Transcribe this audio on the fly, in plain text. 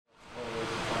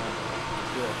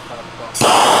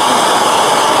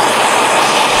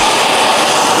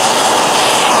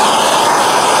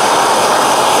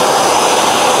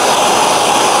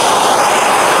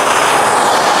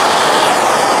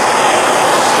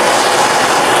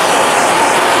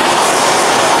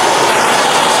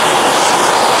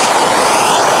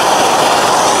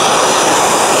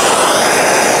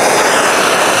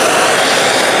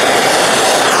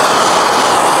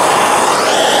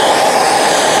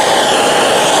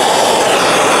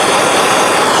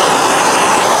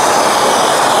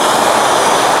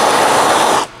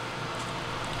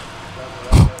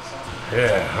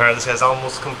Yeah, alright, this guy's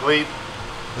almost complete.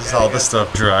 This is all this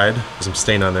stuff dried. There's some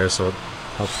stain on there, so it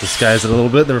helps disguise it a little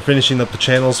bit. Then we're finishing up the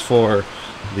channels for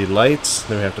the lights.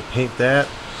 Then we have to paint that.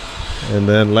 And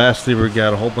then lastly, we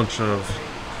got a whole bunch of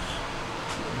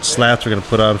slats we're going to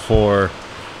put on for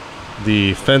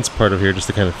the fence part of here just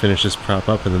to kind of finish this prop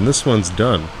up. And then this one's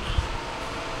done.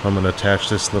 I'm going to attach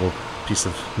this little piece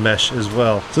of mesh as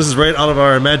well. So this is right out of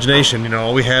our imagination. You know,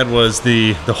 all we had was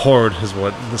the horde is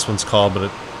what this one's called,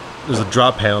 but there's a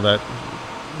drop panel that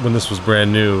when this was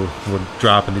brand new would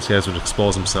drop and these guys would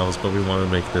expose themselves, but we wanted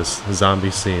to make this zombie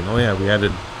scene. Oh yeah, we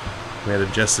added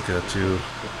Jessica to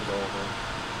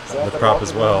the prop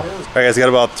as well. Alright guys, got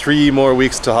about 3 more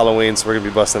weeks till Halloween, so we're gonna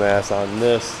be busting ass on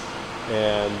this,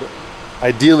 and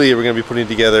ideally we're gonna be putting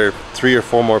together 3 or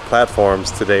 4 more platforms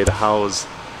today to house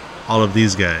all of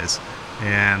these guys.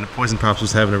 And Poison Props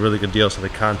was having a really good deal, so they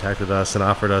contacted us and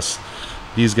offered us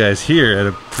these guys here at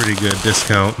a pretty good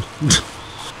discount.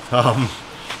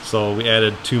 So we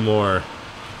added 2 more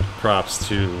props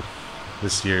to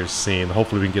this year's scene.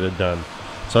 Hopefully we can get it done.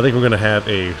 So I think we're gonna have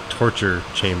a torture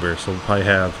chamber. So we'll probably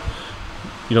have,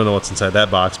 you don't know what's inside that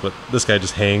box, but this guy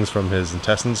just hangs from his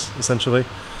intestines essentially.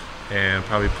 And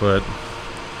probably put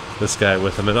this guy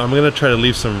with him. And I'm gonna try to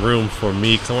leave some room for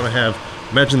me, because I wanna have,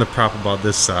 imagine the prop about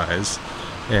this size,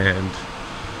 and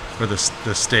for the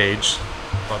stage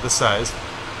about this size,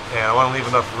 and I want to leave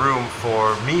enough room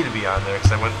for me to be on there,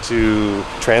 because I went to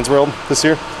Transworld this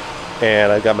year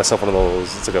and I got myself one of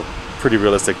those. It's like a pretty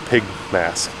realistic pig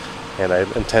mask, and I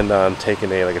intend on taking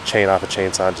like a chain off a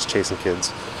chainsaw and just chasing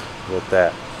kids with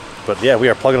that. But yeah, we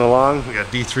are plugging along. We got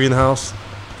D3 in the house,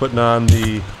 putting on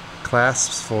the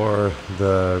clasps for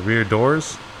the rear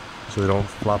doors so they don't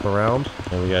flop around,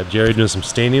 and we got Jerry doing some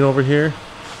staining over here.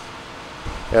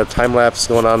 We got a time lapse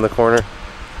going on in the corner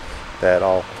that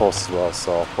I'll post as well,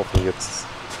 so hopefully you get to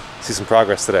see some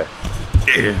progress today.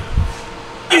 Yeah.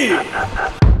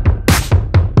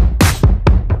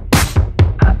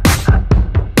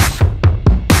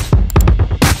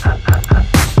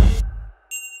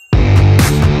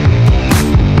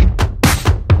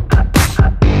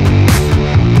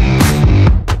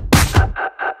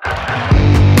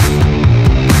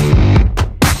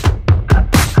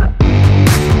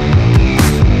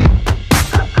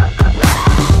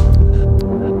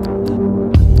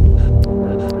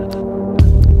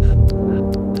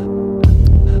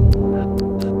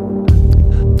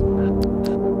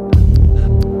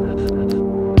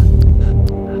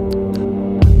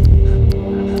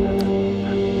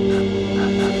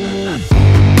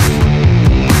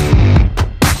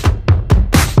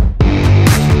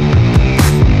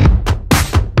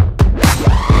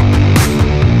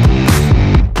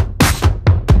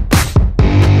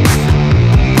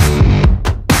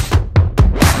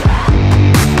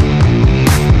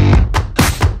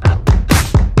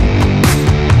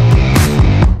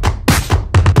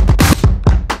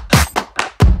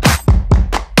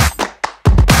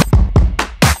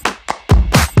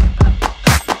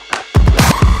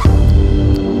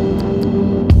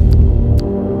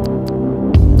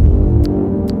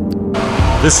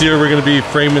 This year we're going to be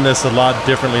framing this a lot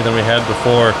differently than we had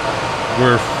before.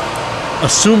 We're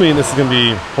assuming this is going to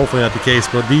be hopefully not the case,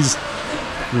 but these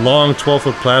long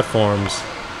 12-foot platforms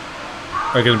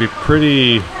are going to be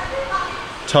pretty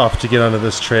tough to get onto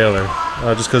this trailer,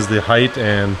 just because of the height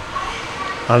and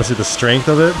honestly the strength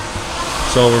of it.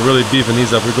 So we're really beefing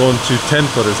these up. We're going to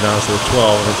 10-footers now instead of 12,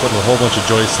 and we're putting a whole bunch of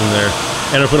joists in there,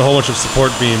 and we're putting a whole bunch of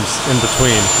support beams in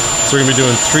between. So we're going to be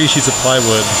doing 3 sheets of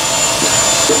plywood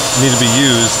need to be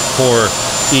used for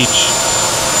each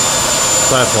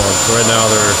platform. So right now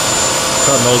they're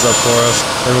cutting those up for us,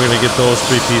 and we're going to get those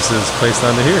 3 pieces placed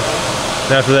onto here.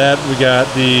 And after that, we got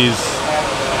these.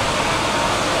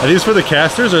 Are these for the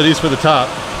casters or are these for the top?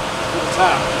 For the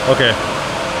top. Okay.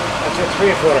 That's a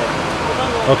 3-footer.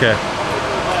 Okay.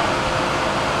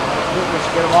 We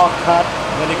should get them all cut,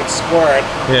 and then you can square it.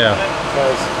 Yeah.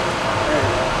 Because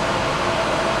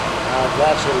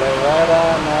that should lay right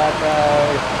on that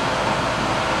guy.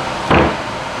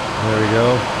 There we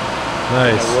go.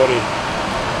 Nice. Woody.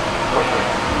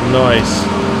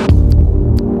 Nice.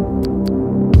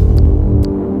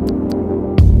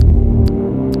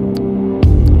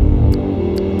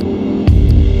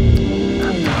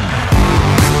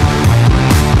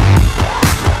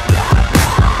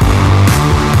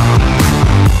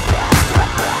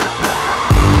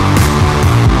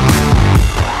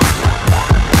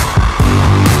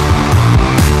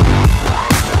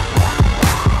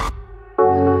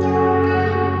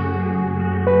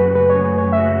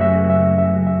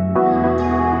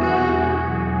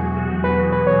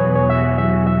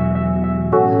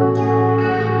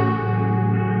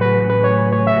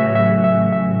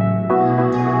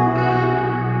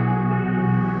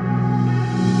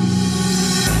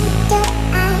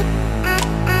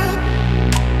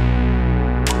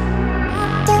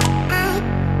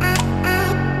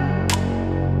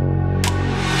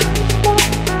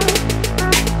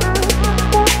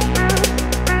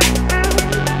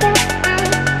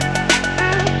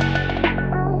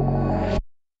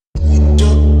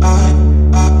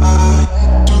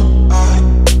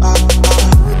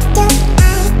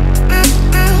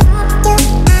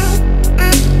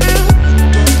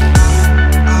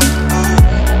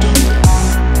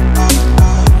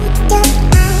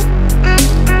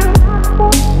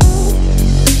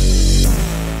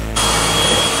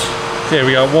 Okay,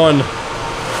 we got one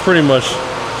pretty much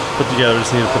put together.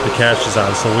 Just need to put the casters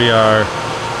on. So we are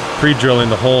pre-drilling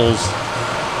the holes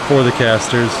for the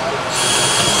casters.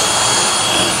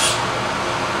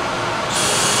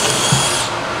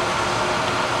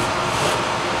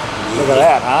 Look at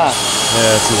that, huh?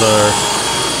 Yeah,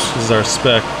 this is our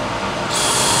spec.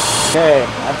 Okay,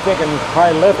 I'm thinking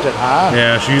probably lift it, huh?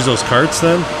 Yeah, should we use those carts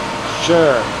then?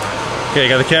 Sure. Okay,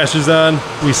 got the casters on.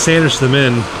 We sandwiched them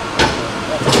in.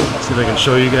 See if I can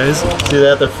show you guys. See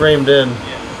that? They're framed in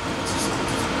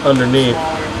underneath.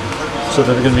 So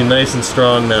they're gonna be nice and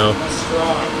strong now.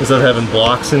 Instead of having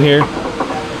blocks in here,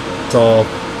 it's all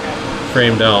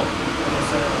framed out.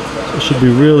 So it should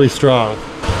be really strong.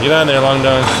 Get on there, Long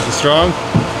Dong. Is it strong?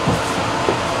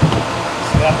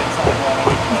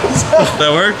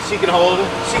 That work? She can hold it.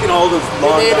 She can hold it.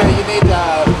 You need,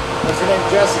 what's her name?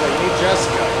 Jessica. You need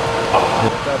Jessica. Oh,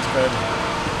 that's good.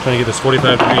 Trying to get this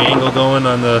 45-degree angle going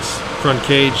on the front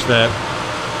cage that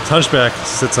Hunchback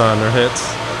sits on or hits.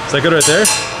 Is that good right there?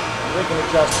 We can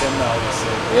adjust him now, you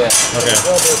see. Yeah. Okay.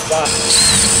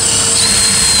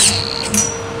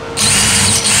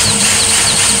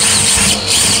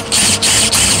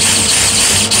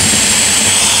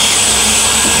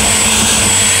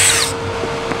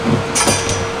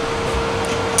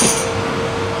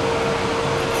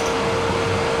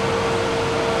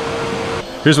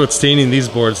 Here's what staining these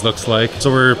boards looks like.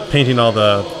 So we're painting all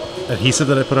the adhesive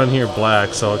that I put on here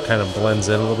black, so it kind of blends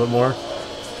in a little bit more.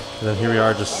 And then here we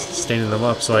are just staining them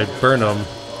up. So I burn them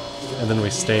and then we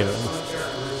stain them.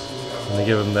 And they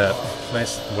give them that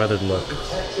nice weathered look.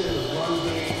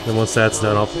 Then once that's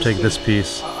done, I'll take this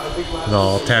piece and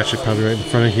I'll attach it probably right in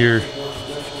front of here.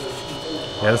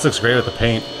 Yeah, this looks great with the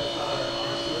paint.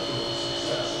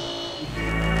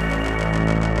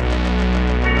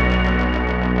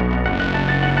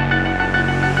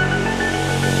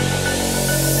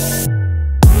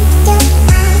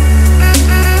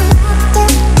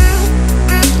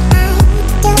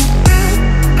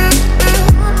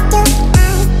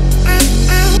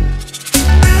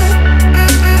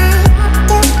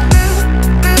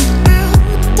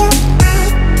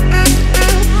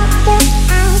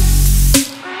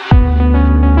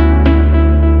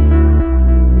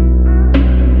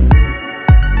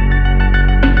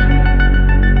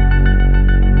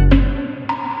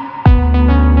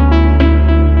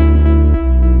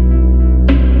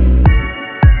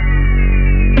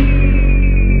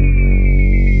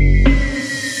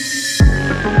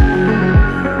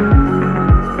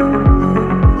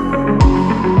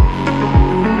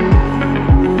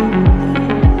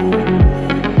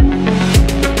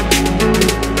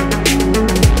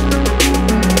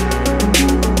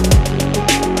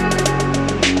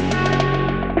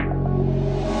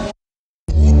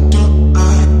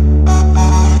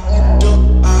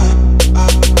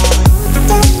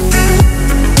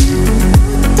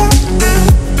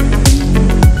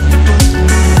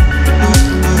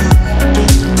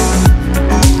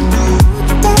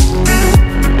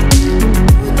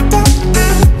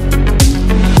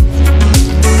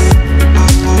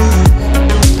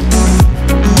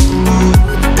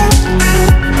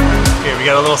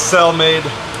 Cell made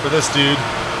for this dude.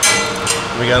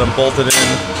 We got him bolted in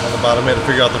on the bottom. We had to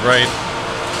figure out the right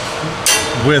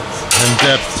width and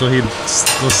depth so he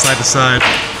goes side to side.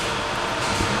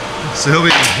 So he'll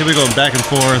be going back and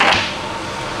forth,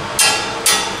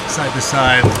 side to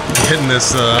side, hitting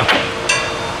this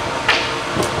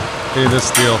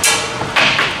steel,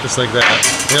 just like that.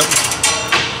 Yep,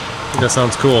 I think that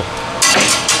sounds cool.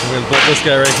 We're gonna put this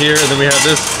guy right here, and then we have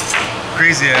this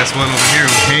crazy ass one over here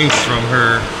who hangs from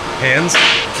her hands,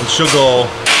 and she'll go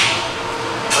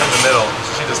right in the middle.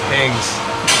 She just hangs.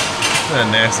 Kind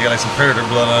of nasty. Got like some predator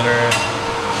blood on her.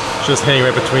 She'll just hang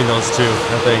right between those two,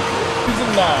 I think.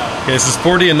 Okay, this is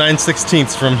 40 and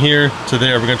 9/16 from here to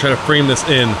there. We're gonna try to frame this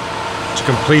in to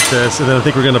complete this, and then I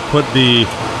think we're gonna put the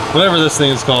whatever this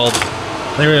thing is called.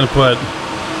 I think we're gonna put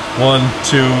 1,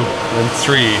 2, and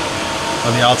 3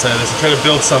 on the outside of this, and try to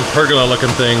build some pergola looking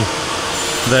thing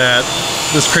that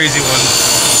this crazy one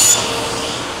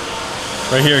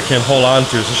right here can hold on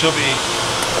to. So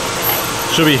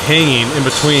she'll be hanging in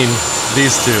between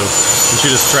these two, and she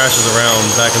just thrashes around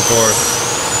back and forth,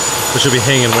 but she'll be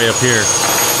hanging way up here.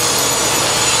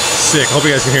 Sick. Hope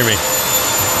you guys can hear me.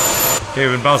 Okay,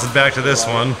 we've been bouncing back to this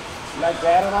one. You like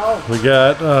that at all? We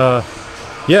got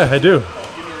yeah, I do.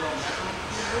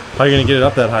 How are you gonna get it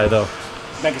up that high though?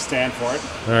 Make a stand for it.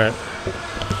 Alright.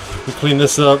 We clean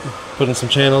this up, put in some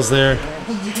channels there.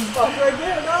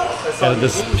 Added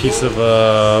this piece of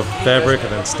fabric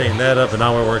and then stained that up, and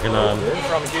now we're working on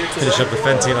finishing up the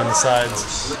fencing on the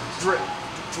sides.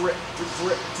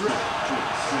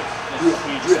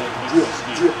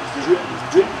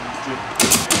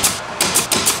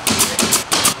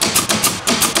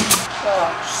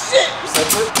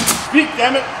 Speak,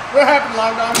 damn it! What happened,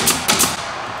 Long Dog?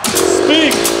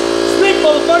 Speak! Speak,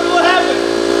 motherfucker, what happened?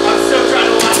 I'm still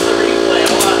trying to watch the replay.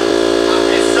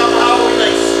 And somehow we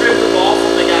like stripped the ball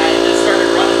from the guy and just started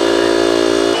running with it.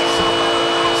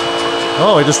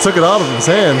 Oh, he just took it out of his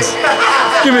hands.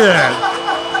 Give me that!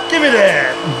 Give me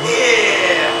that!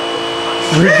 Yeah!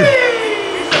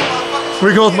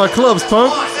 Where you go with my clubs,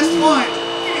 punk? That's one. Give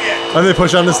me that. And they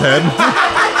push on his head.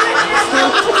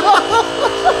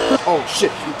 Oh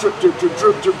shit! Drip, drip, drip,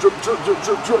 drip, drip, drip, drip, drip,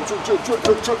 drip, drip, drip, drip, drip,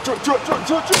 drip, drip, drip, drip, drip,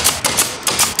 drip, drip.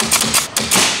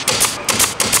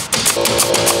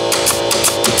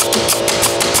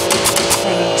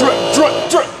 Drip, drip,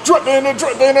 drip, drip, and a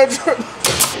drip, and a drip.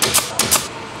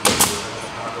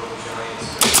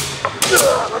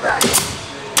 We're back.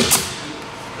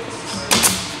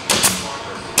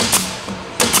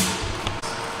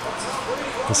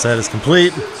 The set is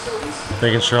complete.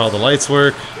 Making sure all the lights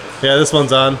work. Yeah, this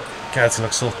one's on. God, it's gonna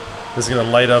look so. This is gonna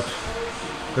light up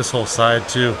this whole side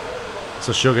too,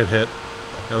 so she'll get hit.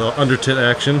 Got a little under tit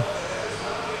action.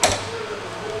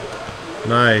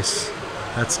 Nice.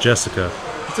 That's Jessica.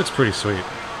 This looks pretty sweet.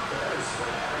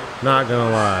 Not gonna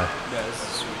lie. Yeah, this is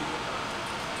sweet.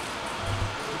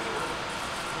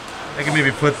 I can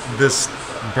maybe put this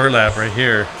burlap right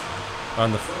here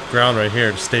on the ground right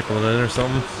here to staple it in or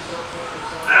something.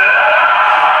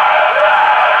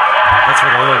 That's for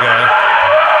the little guy.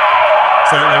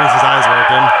 So that means his eyes are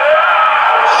working.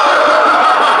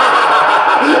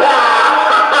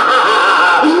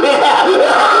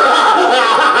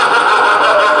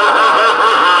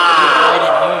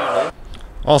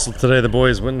 Also today the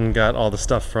boys went and got all the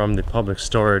stuff from the public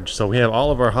storage. So we have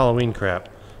all of our Halloween crap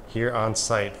here on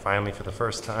site finally for the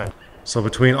first time. So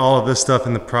between all of this stuff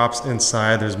and the props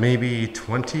inside, there's maybe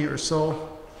 20 or so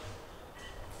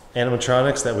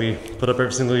animatronics that we put up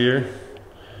every single year.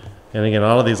 And again,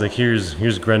 all of these, like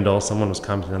here's Grendel. Someone was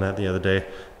commenting on that the other day.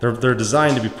 They're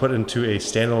designed to be put into a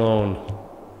standalone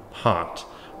haunt,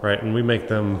 right? And we make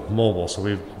them mobile. So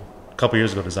we've a couple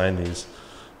years ago designed these.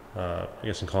 I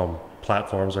guess you can call them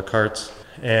platforms or carts.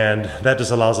 And that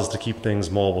just allows us to keep things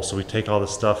mobile. So we take all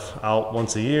this stuff out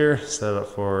once a year, set it up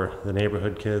for the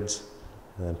neighborhood kids,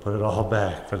 and then put it all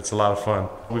back. But it's a lot of fun.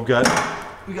 We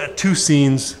got 2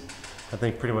 scenes, I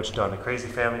think, pretty much done. The Crazy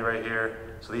Family right here.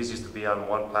 So these used to be on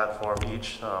one platform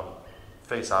each.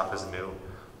 Face Off is new,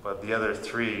 but the other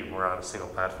 3 were on a single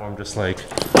platform, just like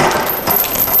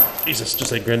Jesus,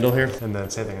 just like Grendel here. And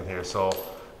then same thing in here. So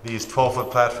these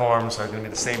 12-foot platforms are going to be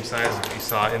the same size as what you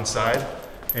saw inside.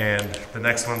 And the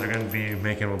next one they're going to be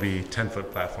making will be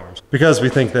 10-foot platforms. Because we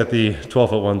think that the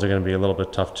 12-foot ones are going to be a little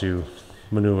bit tough to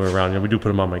maneuver around. You know, we do put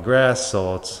them on my grass,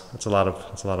 so it's a lot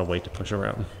of weight to push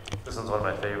around. This one's one of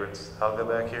my favorites. Helga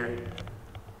back here.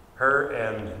 Her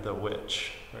and the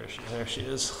witch. There she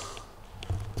is.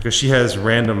 Because she has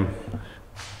random.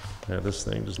 Yeah, this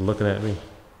thing just looking at me.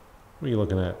 What are you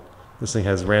looking at? This thing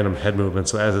has random head movement,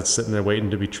 so as it's sitting there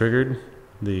waiting to be triggered,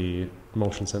 the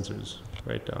motion sensor's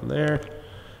right down there.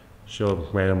 She'll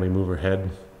randomly move her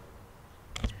head.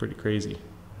 It's pretty crazy.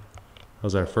 That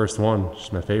was our first one.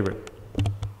 She's my favorite.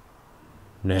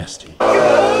 Nasty.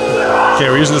 Okay,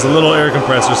 we're using just a little air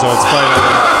compressor, so it's probably not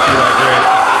gonna be that great.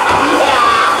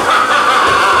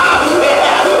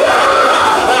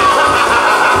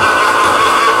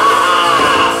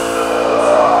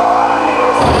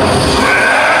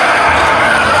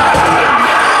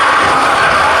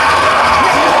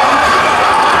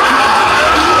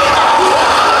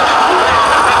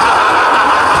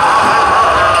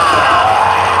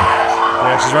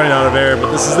 is running out of air,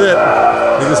 but this is it.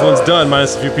 I think this one's done,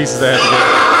 minus a few pieces I have to get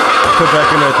put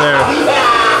back in right there.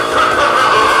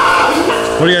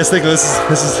 What do you guys think of this?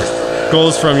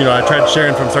 Goes from, you know, I tried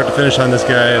sharing from start to finish on this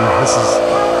guy, and this is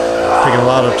taking a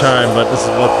lot of time, but this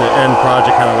is what the end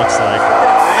project kind of looks like.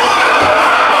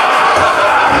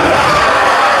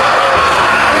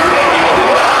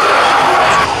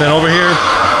 Then over here,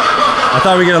 I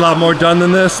thought we'd get a lot more done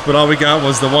than this, but all we got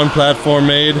was the one platform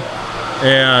made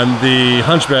and the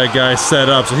hunchback guy set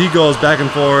up. So he goes back and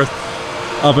forth,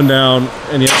 up and down,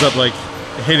 and he ends up like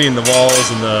hitting the walls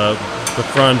and the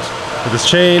front with this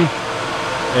chain.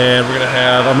 And we're gonna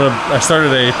have, I started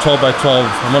a 12 by 12,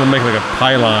 I'm gonna make like a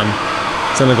pylon.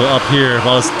 It's gonna go up here,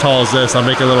 about as tall as this. I'll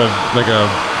make a little, like a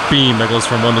beam that goes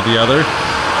from one to the other.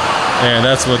 And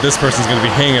that's what this person's gonna be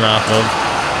hanging off of.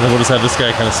 And then we'll just have this guy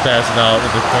kind of spazzing out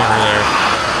in the corner there.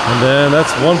 And then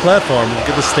that's one platform. We'll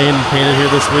get the stain painted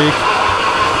here this week.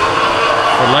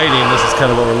 For lighting, this is kind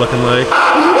of what we're looking like.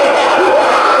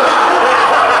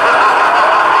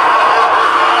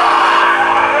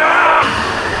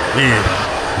 Yeah.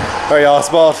 All right, y'all, it's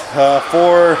about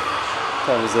 4, what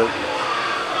time is it?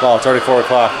 Well, it's already 4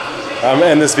 o'clock. I'm gonna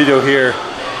end this video here.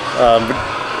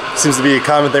 Seems to be a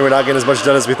common thing, we're not getting as much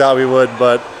done as we thought we would,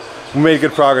 but we made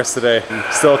good progress today.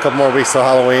 Still a couple more weeks till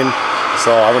Halloween,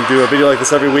 so I'm gonna do a video like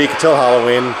this every week until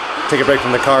Halloween, take a break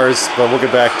from the cars, but we'll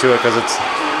get back to it because it's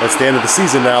the end of the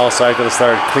season now, so I've got to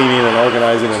start cleaning and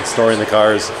organizing and storing the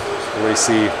cars that we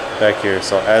see back here.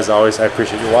 So as always, I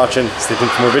appreciate you watching. Stay tuned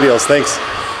for more videos. Thanks.